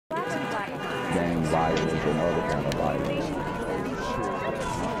gang violence and other kind of violence.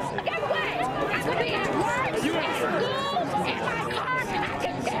 Get away! I could be at work, at school, in my car. I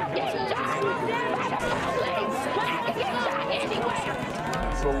can still get shot by the police, but I can get shot anywhere.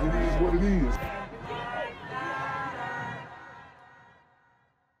 So it is what it is.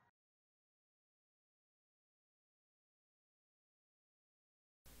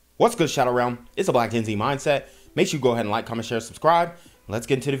 What's good, Shadow Realm? It's a Black Gen Z Mindset. Make sure you go ahead and like, comment, share, subscribe. Let's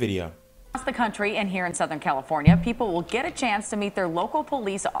get into the video. Across the country and here in Southern California, people will get a chance to meet their local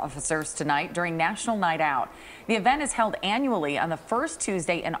police officers tonight during National Night Out. The event is held annually on the first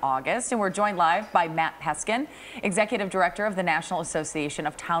Tuesday in August, and we're joined live by Matt Peskin, Executive Director of the National Association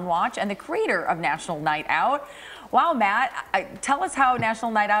of Town Watch and the creator of National Night Out. Wow, Matt, tell us how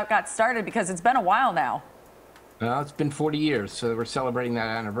National Night Out got started, because it's been a while now. It's been 40 years, so we're celebrating that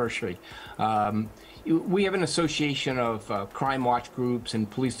anniversary. We have an association of crime watch groups and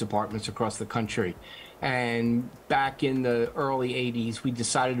police departments across the country. And back in the early 80s, we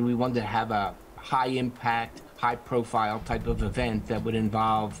decided we wanted to have a high-impact, high-profile type of event that would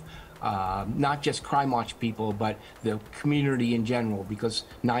involve not just crime watch people, but the community in general, because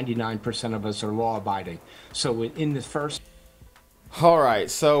 99% of us are law-abiding. So in the first... All right,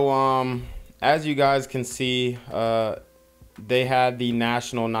 so as you guys can see, they had the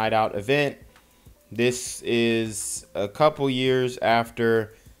National Night Out event. This is a couple years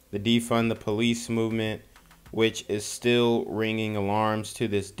after the Defund the Police movement, which is still ringing alarms to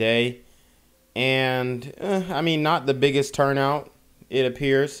this day. And I mean, not the biggest turnout, it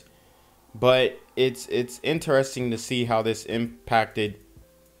appears, but it's interesting to see how this impacted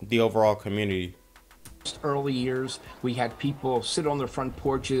the overall community. Early years, we had people sit on their front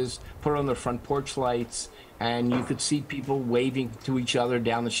porches, put on their front porch lights, and you could see people waving to each other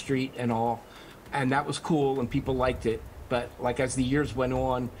down the street and all. And that was cool, and people liked it. But like as the years went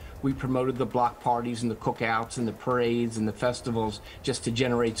on, we promoted the block parties and the cookouts and the parades and the festivals just to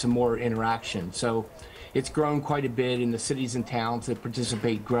generate some more interaction. So it's grown quite a bit, in the cities and towns that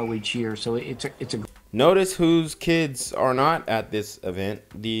participate grow each year. So it's a Notice whose kids are not at this event.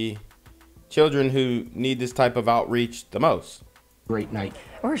 The children who need this type of outreach the most. Great night.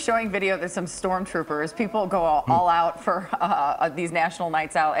 We're showing video that some stormtroopers, people go all out for these national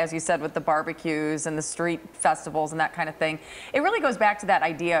nights out, as you said, with the barbecues and the street festivals and that kind of thing. It really goes back to that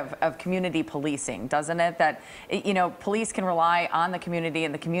idea of community policing, doesn't it? That, you know, police can rely on the community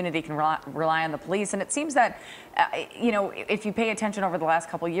and the community can rely on the police. And it seems that, you know, if you pay attention over the last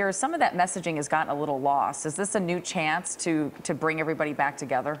couple of years, some of that messaging has gotten a little lost. Is this a new chance to bring everybody back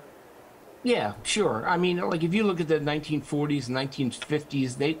together? Yeah, sure. I mean, like if you look at the 1940s and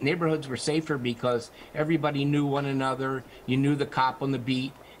 1950s, neighborhoods were safer because everybody knew one another. You knew the cop on the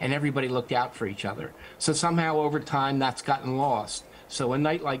beat, and everybody looked out for each other. So somehow over time that's gotten lost. So a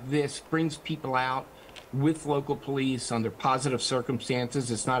night like this brings people out with local police under positive circumstances.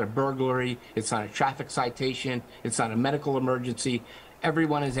 It's not a burglary. It's not a traffic citation. It's not a medical emergency.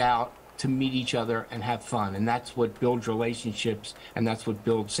 Everyone is out to meet each other and have fun, and that's what builds relationships, and that's what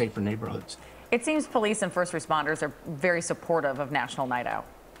builds safer neighborhoods. It seems police and first responders are very supportive of National Night Out.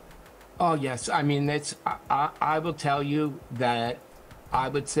 Oh yes, I mean, I will tell you that I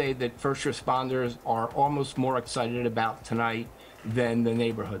would say that first responders are almost more excited about tonight than the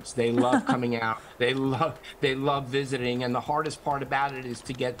neighborhoods. They love coming out. They love visiting, and the hardest part about it is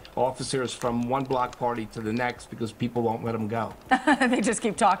to get officers from one block party to the next because people won't let them go. They just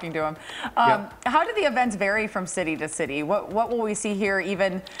keep talking to them. Yep. How do the events vary from city to city? What will we see here,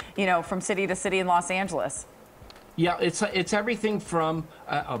 even, you know, from city to city in Los Angeles? Yeah, it's everything from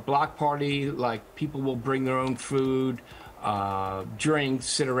a block party, like people will bring their own food, drinks,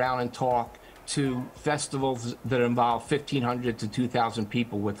 sit around and talk, to festivals that involve 1,500 to 2,000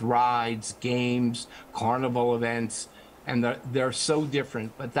 people with rides, games, carnival events, and they're so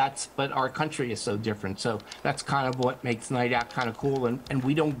different. But our country is so different. So that's kind of what makes Night Out kind of cool. And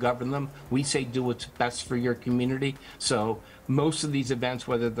we don't govern them. We say do what's best for your community. So most of these events,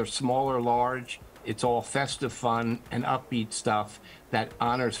 whether they're small or large, it's all festive fun and upbeat stuff that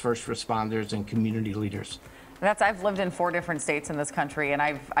honors first responders and community leaders. I've lived in 4 different states in this country, and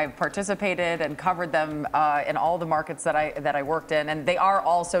I've participated and covered them in all the markets that I worked in, and they are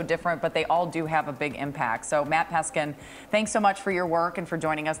all so different, but they all do have a big impact. So Matt Peskin, thanks so much for your work and for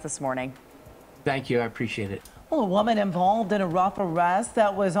joining us this morning. Thank you, I appreciate it. Well, a woman involved in a rough arrest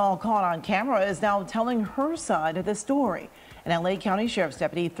that was all caught on camera is now telling her side of the story. An LA County Sheriff's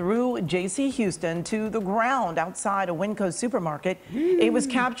deputy threw J.C. Houston to the ground outside a Winco supermarket. It was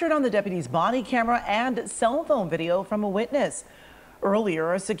captured on the deputy's body camera and cell phone video from a witness.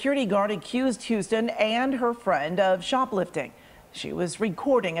 Earlier, a security guard accused Houston and her friend of shoplifting. She was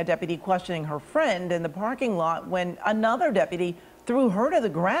recording a deputy questioning her friend in the parking lot when another deputy threw her to the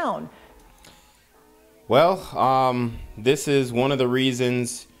ground. Well, this is one of the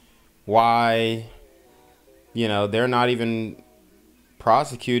reasons why, you know, they're not even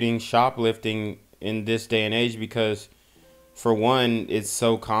prosecuting shoplifting in this day and age, because for one, it's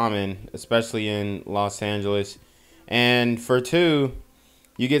so common, especially in Los Angeles. And for two,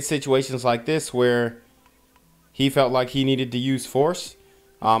 you get situations like this where he felt like he needed to use force.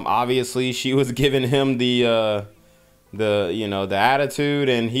 Obviously, she was giving him the attitude,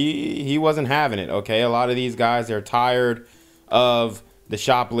 and he wasn't having it. Okay, a lot of these guys, they're tired of the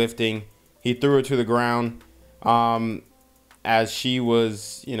shoplifting. He threw her to the ground. As she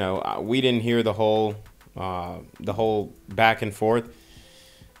was, you know, we didn't hear the whole back and forth,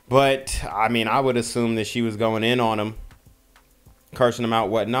 but I mean, I would assume that she was going in on him, cursing him out,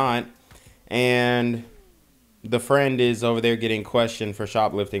 whatnot, and the friend is over there getting questioned for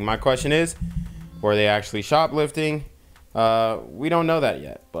shoplifting. My question is, were they actually shoplifting? We don't know that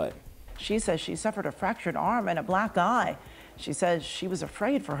yet, but She says she suffered a fractured arm and a black eye. She says she was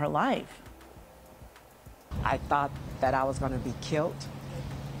afraid for her life. I thought that I was going to be killed.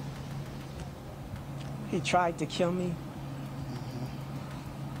 He tried to kill me.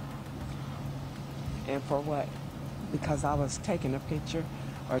 And for what? Because I was taking a picture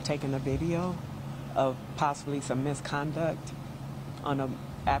or taking a video of possibly some misconduct on an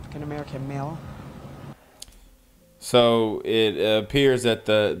African-American male. So it appears that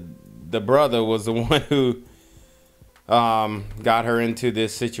the brother was the one who got her into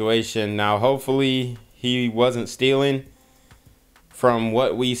this situation. Now, hopefully he wasn't stealing. From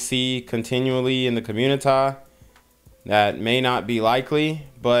what we see continually in the community, that may not be likely,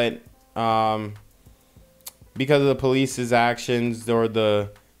 but because of the police's actions or the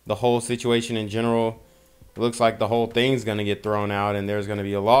whole situation in general, it looks like the whole thing's going to get thrown out and there's going to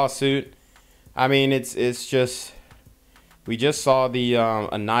be a lawsuit. I mean, it's just, we just saw the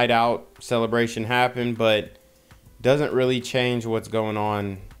a night out celebration happen, but doesn't really change what's going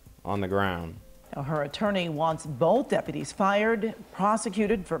on the ground. Now, her attorney wants both deputies fired,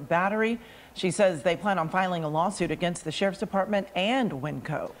 prosecuted for battery. She says they plan on filing a lawsuit against the sheriff's department and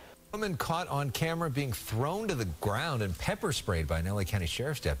Winco. A woman caught on camera being thrown to the ground and pepper sprayed by an LA County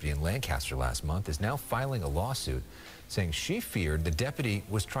Sheriff's deputy in Lancaster last month is now filing a lawsuit saying she feared the deputy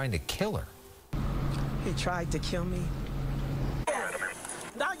was trying to kill her. He tried to kill me.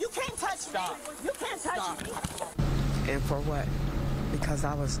 No, you can't touch me. You can't touch me. And for what? Because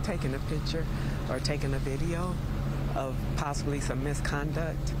I was taking a picture or taking a video of possibly some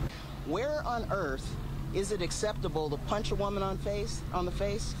misconduct. Where on earth is it acceptable to punch a woman on the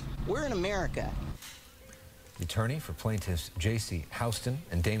face? We're in America. The attorney for plaintiffs J.C. Houston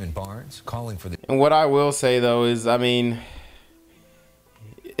and Damon Barnes calling for the... And what I will say, though, is, I mean,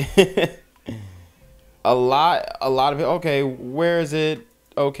 a lot of it, okay, where is it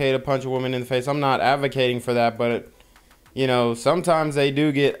okay to punch a woman in the face? I'm not advocating for that, but you know, sometimes they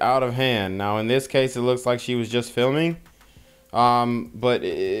do get out of hand. Now, in this case, it looks like she was just filming. But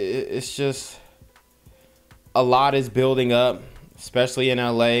it's just, a lot is building up, especially in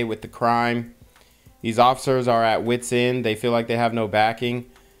LA with the crime. These officers are at wit's end. They feel like they have no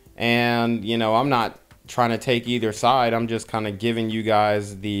backing. And, you know, I'm not trying to take either side. I'm just kind of giving you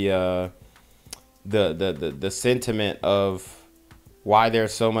guys the sentiment of why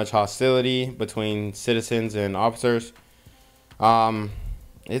there's so much hostility between citizens and officers.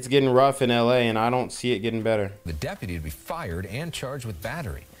 It's getting rough in LA, and I don't see it getting better. The deputy to be fired and charged with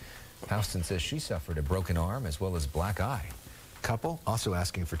battery. Houston says she suffered a broken arm as well as black eye. Couple also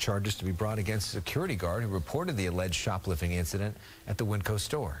asking for charges to be brought against a security guard who reported the alleged shoplifting incident at the Winco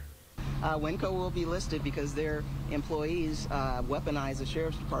store. Winco will be listed because their employees weaponize the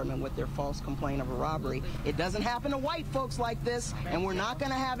sheriff's department with their false complaint of a robbery. It doesn't happen to white folks like this, and we're not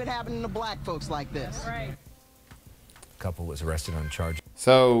going to have it happen to black folks like this. Right. Couple was arrested on charges.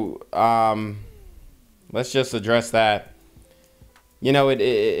 So let's just address that. You know,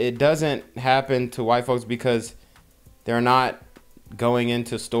 it doesn't happen to white folks because they're not going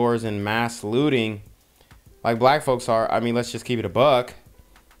into stores and mass looting like black folks are. I mean, let's just keep it a buck.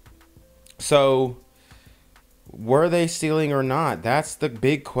 So were they stealing or not? That's the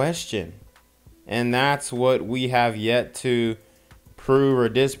big question. And that's what we have yet to prove or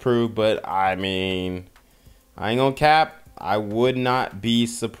disprove. But I mean, I ain't gonna cap. I would not be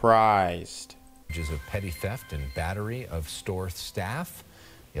surprised. Charges of petty theft and battery of store staff.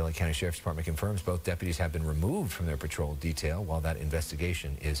 The LA County Sheriff's Department confirms both deputies have been removed from their patrol detail while that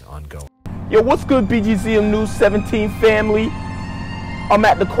investigation is ongoing. Yo, what's good, BGZM News 17 family? I'm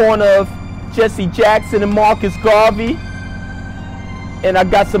at the corner of Jesse Jackson and Marcus Garvey. and I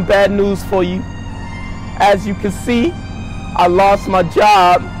got some bad news for you. As you can see, I lost my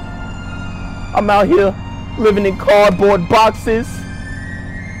job. I'm out here living in cardboard boxes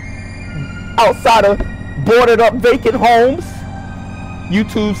outside of boarded up vacant homes.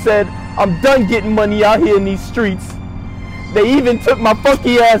 YouTube said I'm done getting money out here in these streets. They even took my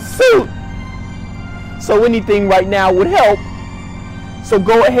funky ass suit. So anything right now would help. So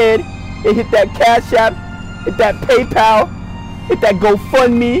go ahead and hit that Cash App, hit that PayPal, hit that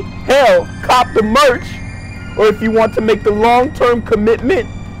GoFundMe, hell, cop the merch. Or if you want to make the long-term commitment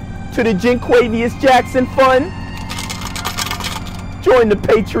to the Jinquavius Jackson Fund, join the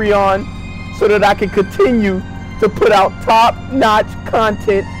Patreon so that I can continue to put out top-notch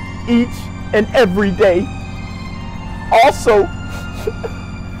content each and every day. Also,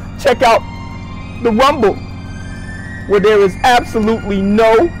 check out the Rumble, where there is absolutely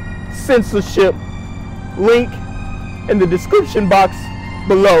no censorship. Link in the description box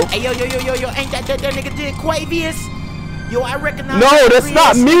below. Hey, yo, ain't that nigga Jinquavius? Yo, I recognize. No, that's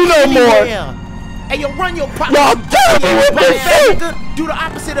not me no more. Hey, yo, run your pop. Y'all tell me what they say. Do the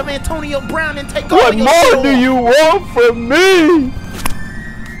opposite of Antonio Brown and take What over your more show. do you want from me?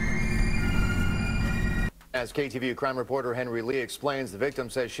 As KTVU crime reporter Henry Lee explains, the victim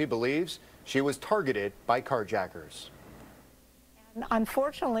says she believes she was targeted by carjackers.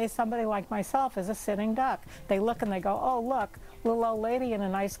 Unfortunately, somebody like myself is a sitting duck. They look and they go, oh, look, little old lady in a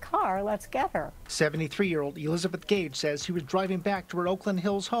nice car, let's get her. 73-year-old Elizabeth Gage says she was driving back to her Oakland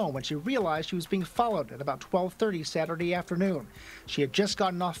Hills home when she realized she was being followed at about 12:30 Saturday afternoon. She had just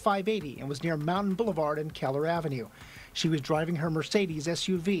gotten off 580 and was near Mountain Boulevard and Keller Avenue. She was driving her Mercedes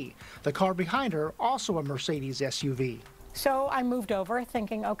SUV. The car behind her, also a Mercedes SUV. So I moved over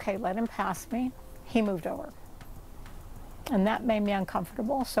thinking, okay, let him pass me. He moved over. And that made me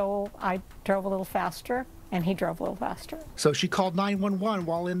uncomfortable, so I drove a little faster, and he drove a little faster. So she called 911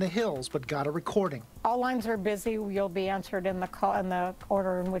 while in the hills, but got a recording. All lines are busy. You'll be answered in the call, in the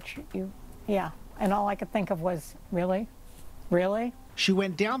order in which you, yeah. And all I could think of was, really? Really? She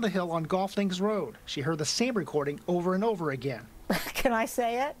went down the hill on Golf Links Road. She heard the same recording over and over again. Can I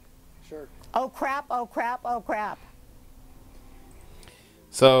say it? Sure. Oh, crap, oh, crap, oh, crap.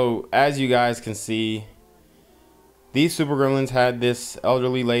 So, as you guys can see, these supergremlins had this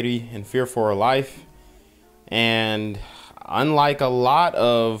elderly lady in fear for her life. And unlike a lot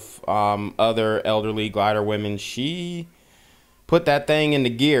of other elderly glider women, she put that thing into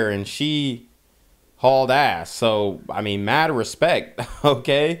gear and she hauled ass. So, I mean, mad respect,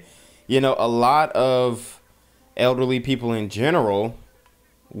 okay? You know, a lot of elderly people in general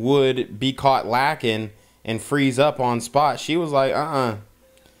would be caught lacking and freeze up on spot. She was like,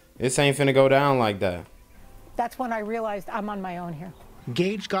 this ain't finna go down like that. That's when I realized I'm on my own here.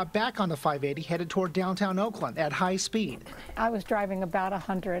 Gage got back on the 580, headed toward downtown Oakland at high speed. I was driving about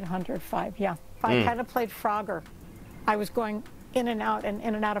 100, 105, yeah. I kind of played Frogger. I was going in and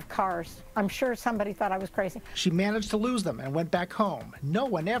out of cars. I'm sure somebody thought I was crazy. She managed to lose them and went back home. No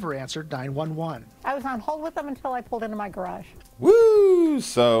one ever answered 911. I was on hold with them until I pulled into my garage. Woo!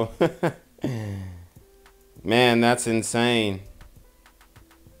 So, man, that's insane.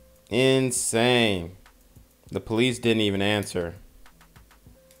 Insane. The police didn't even answer.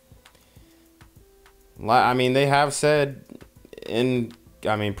 I mean, they have said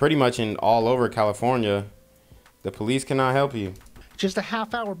pretty much in all over California, the police cannot help you. Just a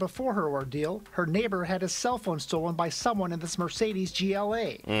half hour before her ordeal, her neighbor had his cell phone stolen by someone in this Mercedes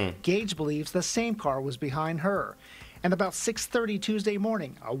GLA. Gage believes the same car was behind her. And about 6:30 Tuesday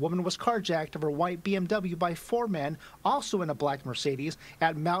morning, a woman was carjacked of her white BMW by 4 men, also in a black Mercedes,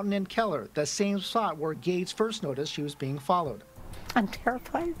 at Mountain and Keller, the same spot where Gage first noticed she was being followed. I'm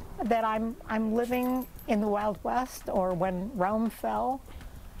terrified that I'm living in the Wild West, or when Rome fell,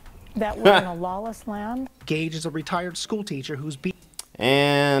 that we're in a lawless land. Gage is a retired school teacher who's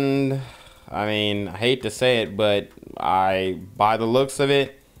And, I mean, I hate to say it, but by the looks of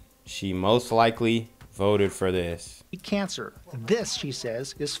it, she most likely voted for this. Cancer. This, she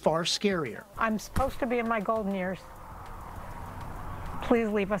says, is far scarier. I'm supposed to be in my golden years. Please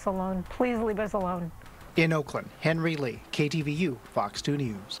leave us alone. Please leave us alone. In Oakland, Henry Lee, KTVU, Fox 2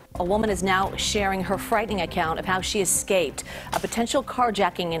 News. A woman is now sharing her frightening account of how she escaped a potential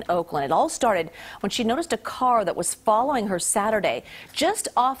carjacking in Oakland. It all started when she noticed a car that was following her Saturday just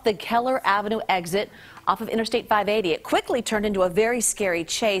off the Keller Avenue exit off of Interstate 580. It quickly turned into a very scary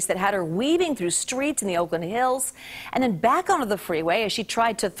chase that had her weaving through streets in the Oakland Hills and then back onto the freeway as she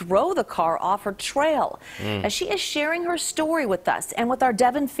tried to throw the car off her trail. As she is sharing her story with us and with our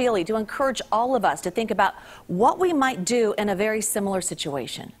Devin Feely to encourage all of us to think about what we might do in a very similar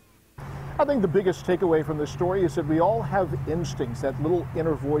situation. I think the biggest takeaway from this story is that we all have instincts, that little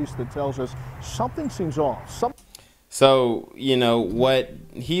inner voice that tells us something seems off. So, you know, what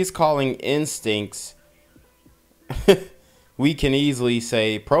he's calling instincts, we can easily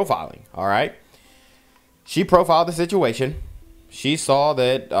say profiling, all right? She profiled the situation. She saw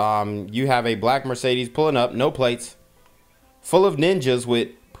that you have a black Mercedes pulling up, no plates, full of ninjas with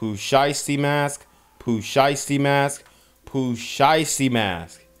poo shiesty mask, poo shiesty mask, poo shiesty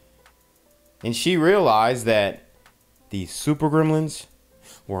mask. And she realized that these super gremlins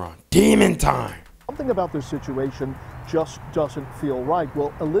were on demon time. Something about this situation just doesn't feel right.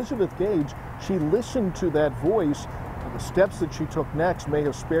 Well, Elizabeth Gage, she listened to that voice, and the steps that she took next may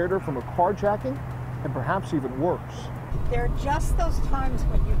have spared her from a carjacking and perhaps even worse. There are just those times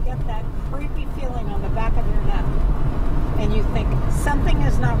when you get that creepy feeling on the back of your neck and you think something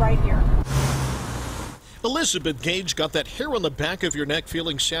is not right here. Elizabeth Gage got that hair on the back of your neck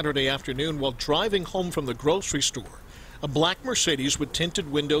feeling Saturday afternoon while driving home from the grocery store. A black Mercedes with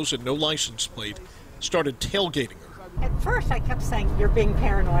tinted windows and no license plate started tailgating her. At first I kept saying, you're being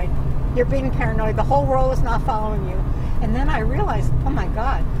paranoid. You're being paranoid. The whole world is not following you. And then I realized, oh my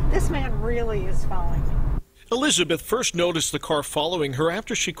God, this man really is following me. Elizabeth first noticed the car following her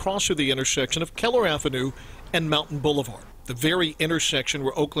after she crossed through the intersection of Keller Avenue and Mountain Boulevard, the very intersection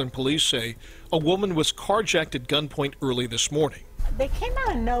where Oakland police say a woman was carjacked at gunpoint early this morning. They came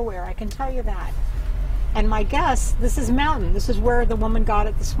out of nowhere, I can tell you that. And my guess, this is Mountain. This is where the woman got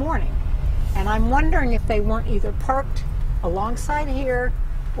it this morning. And I'm wondering if they weren't either parked alongside here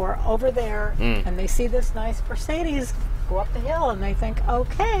or over there, and they see this nice Mercedes go up the hill and they think,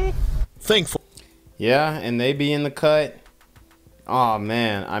 okay. Thankful. Yeah, and they be in the cut. Oh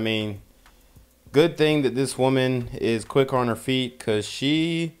man, I mean, good thing that this woman is quick on her feet, because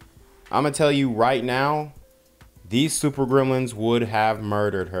I'm gonna tell you right now, these super gremlins would have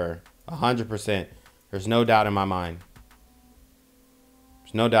murdered her 100%. There's no doubt in my mind.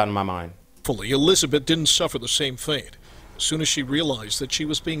 There's no doubt in my mind. Fully, Elizabeth didn't suffer the same fate. As soon as she realized that she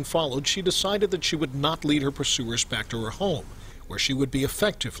was being followed, she decided that she would not lead her pursuers back to her home, where she would be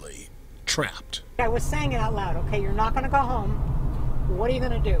effectively trapped. I was saying it out loud, okay, you're not going to go home. What are you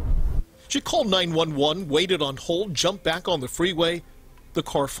going to do? She called 911, waited on hold, jumped back on the freeway. The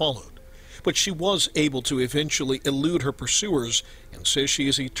car followed. But she was able to eventually elude her pursuers and says she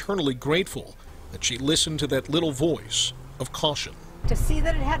is eternally grateful that she listened to that little voice of caution. To see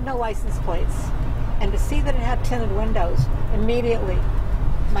that it had no license plates and to see that it had tinted windows, immediately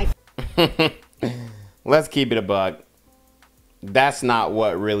my Let's keep it a buck. That's not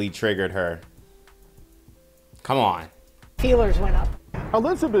what really triggered her. Come on. feelers went up.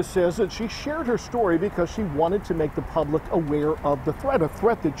 Elizabeth says that she shared her story because she wanted to make the public aware of the threat, a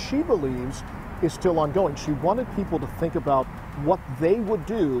threat that she believes is still ongoing. She wanted people to think about what they would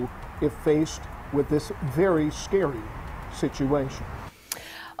do if faced with this very scary situation.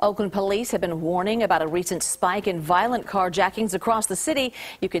 Oakland police have been warning about a recent spike in violent carjackings across the city.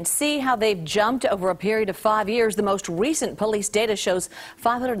 You can see how they've jumped over a period of 5 years. The most recent police data shows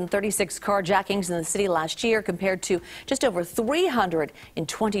 536 carjackings in the city last year compared to just over 300 in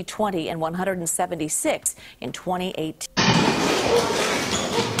 2020 and 176 in 2018.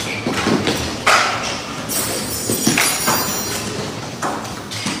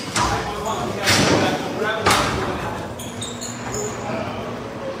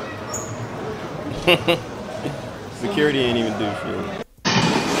 Security ain't even do shit.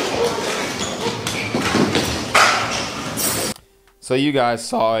 So you guys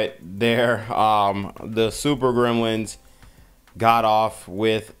saw it there. The super gremlins got off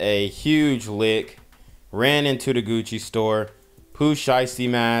with a huge lick, ran into the Gucci store, poo shiesty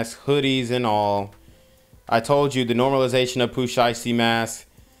masks, hoodies and all. I told you the normalization of poo shiesty masks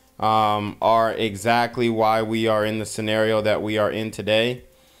are exactly why we are in the scenario that we are in today.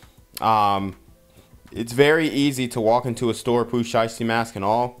 It's very easy to walk into a store, poo shiesty mask and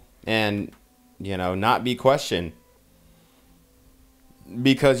all, and, you know, not be questioned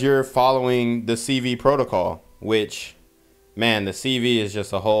because you're following the CV protocol, which, man, the CV is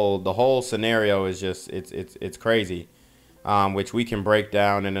just the whole scenario is just, it's crazy, which we can break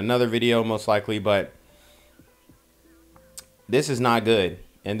down in another video most likely, but this is not good.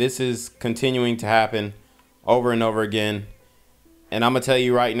 And this is continuing to happen over and over again. And I'm going to tell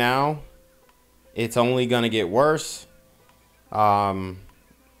you right now, it's only going to get worse. According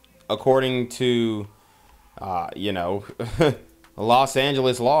to, you know, Los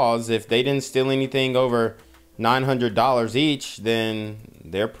Angeles laws, if they didn't steal anything over $900 each, then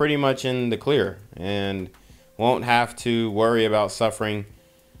they're pretty much in the clear and won't have to worry about suffering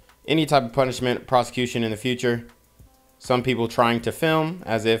any type of punishment, prosecution in the future. some people trying to film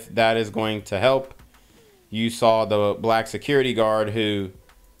as if that is going to help. You saw the black security guard who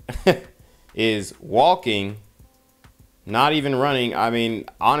is walking, not even running. I mean,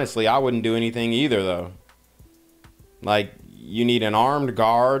 honestly, I wouldn't do anything either, though. Like, you need an armed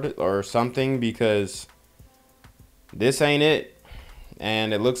guard or something, because this ain't it.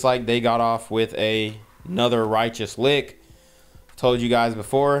 And it looks like they got off with another righteous lick. Told you guys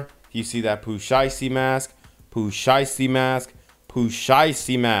before, if you see that Pusheisty mask, Pusheisty mask,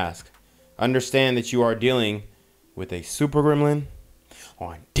 Pusheisty mask, understand that you are dealing with a super gremlin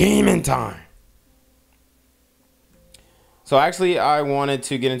on demon time. So actually, I wanted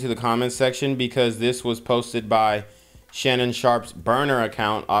to get into the comments section because this was posted by Shannon Sharp's burner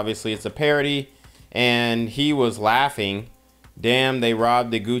account. Obviously, it's a parody, and he was laughing. Damn, they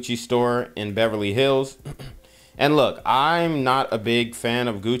robbed the Gucci store in Beverly Hills. And look, I'm not a big fan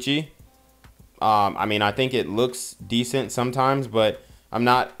of Gucci. I mean, I think it looks decent sometimes, but I'm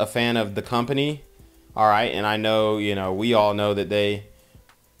not a fan of the company. All right, and I know, you know, we all know that they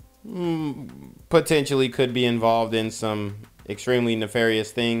potentially could be involved in some extremely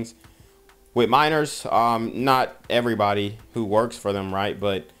nefarious things with minors. Not everybody who works for them, right?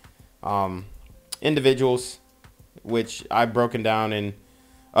 But individuals, which I've broken down in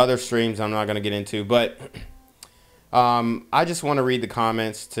other streams I'm not going to get into. But I just want to read the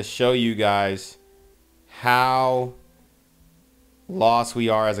comments to show you guys how lost we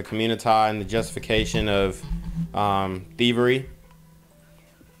are as a community and the justification of thievery.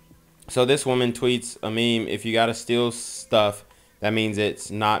 So this woman tweets a meme: if you got to steal stuff, that means it's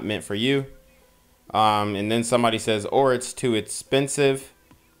not meant for you. And then somebody says, or it's too expensive.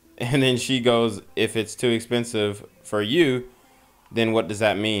 And then she goes, if it's too expensive for you, then what does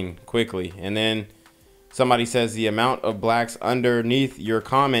that mean? Quickly. And then somebody says, the amount of blacks underneath your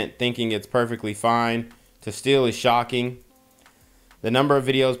comment thinking it's perfectly fine to steal is shocking. The number of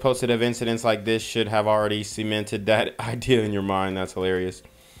videos posted of incidents like this should have already cemented that idea in your mind. That's hilarious.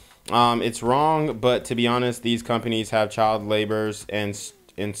 It's wrong, but to be honest, these companies have child laborers and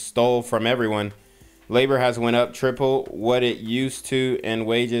stole from everyone. Labor has went up triple what it used to, and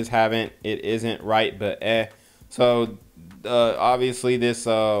wages haven't. It isn't right, but So obviously this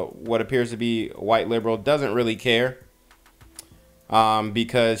what appears to be white liberal doesn't really care,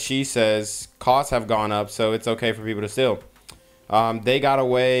 because she says costs have gone up, so it's okay for people to steal. They got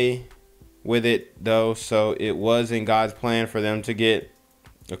away with it though, so it was in God's plan for them to get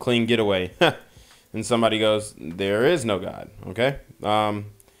a clean getaway. And somebody goes, there is no God. Okay.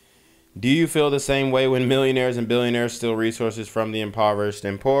 Do you feel the same way when millionaires and billionaires steal resources from the impoverished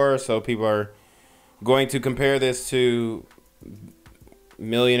and poor? So people are going to compare this to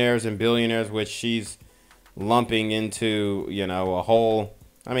millionaires and billionaires, which she's lumping into, you know, a whole.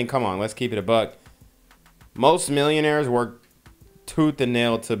 I mean, come on, let's keep it a buck. Most millionaires work tooth and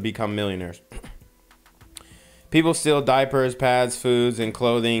nail to become millionaires. People steal diapers, pads, foods, and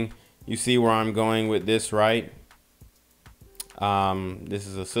clothing. You see where I'm going with this, right? This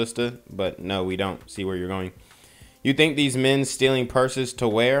is a sister, but no, we don't see where you're going. You think these men stealing purses to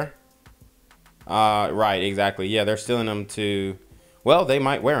wear? Right, exactly. Yeah, they're stealing them to, well, they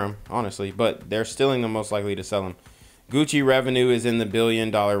might wear them, honestly, but they're stealing them most likely to sell them. Gucci revenue is in the $1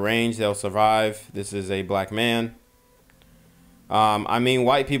 billion range. They'll survive. This is a black man. I mean,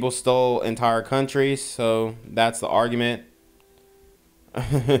 white people stole entire countries, so that's the argument.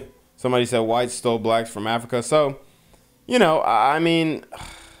 Somebody said whites stole blacks from Africa. So, you know, I mean,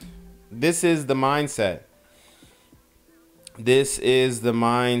 this is the mindset. This is the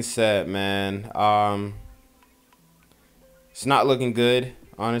mindset, man. It's not looking good,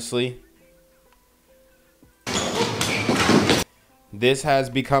 honestly. This has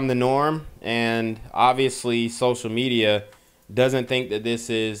become the norm, and obviously social media doesn't think that this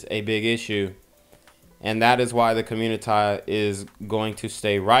is a big issue. And that is why the community is going to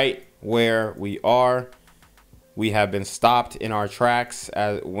stay right where we are. We have been stopped in our tracks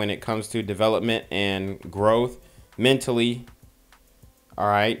when it comes to development and growth, mentally, all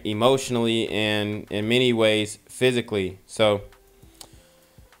right, emotionally, and in many ways physically. So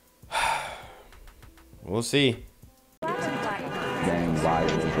we'll see. Gang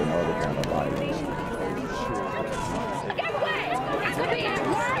violence and other kind of violence. I could be at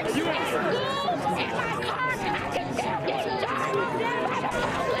work, at school, in my car. I can still get shot by the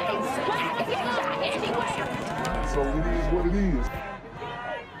police. I can get shot anywhere. So it is what it is.